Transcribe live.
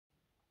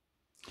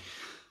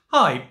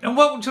Hi, and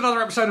welcome to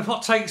another episode of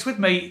Hot Takes with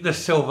me, the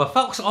Silver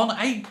Fox, on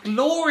a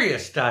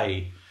glorious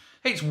day.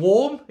 It's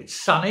warm, it's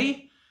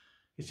sunny,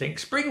 you think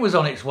spring was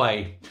on its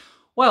way.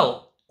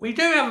 Well, we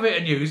do have a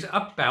bit of news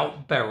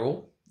about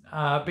Beryl,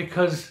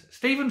 because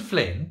Stephen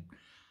Flynn,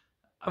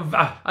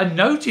 a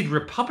noted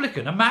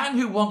Republican, a man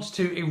who wants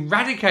to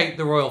eradicate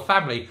the royal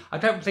family. I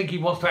don't think he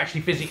wants to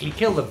actually physically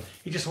kill them,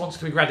 he just wants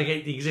to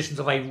eradicate the existence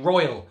of a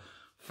royal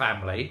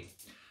family.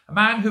 A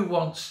man who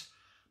wants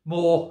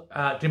more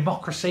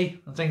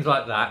democracy and things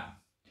like that,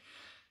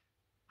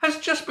 has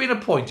just been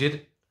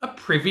appointed a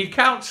Privy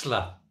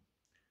Councillor.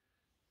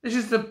 This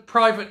is the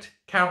private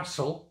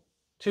counsel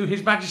to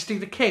His Majesty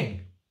the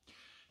King.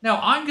 Now,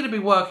 I'm going to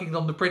be working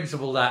on the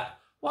principle that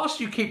whilst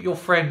you keep your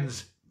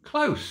friends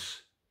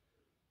close,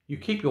 you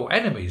keep your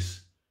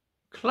enemies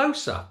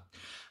closer.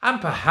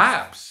 And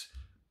perhaps,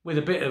 with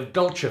a bit of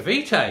dolce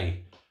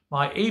vitae,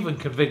 might even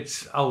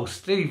convince old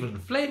Stephen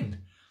Flynn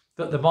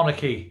that the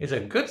monarchy is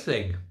a good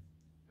thing.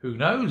 Who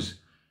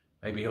knows?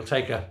 Maybe he'll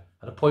take an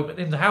appointment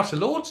in the House of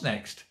Lords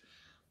next.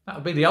 That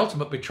would be the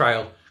ultimate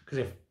betrayal, because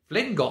if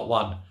Flynn got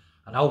one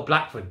and old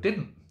Blackford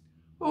didn't,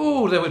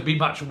 oh, there would be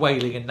much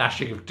wailing and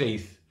gnashing of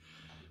teeth.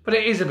 But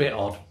it is a bit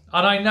odd.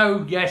 And I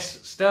know,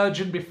 yes,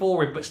 Sturgeon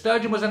before him, but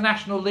Sturgeon was a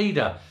national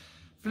leader.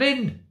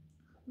 Flynn,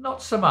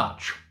 not so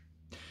much.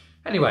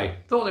 Anyway,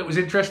 thought it was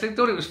interesting,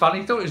 thought it was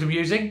funny, thought it was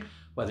amusing.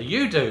 Whether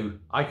you do,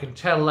 I can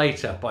tell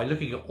later by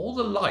looking at all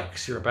the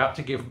likes you're about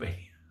to give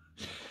me.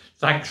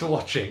 Thanks for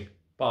watching.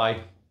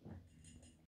 Bye.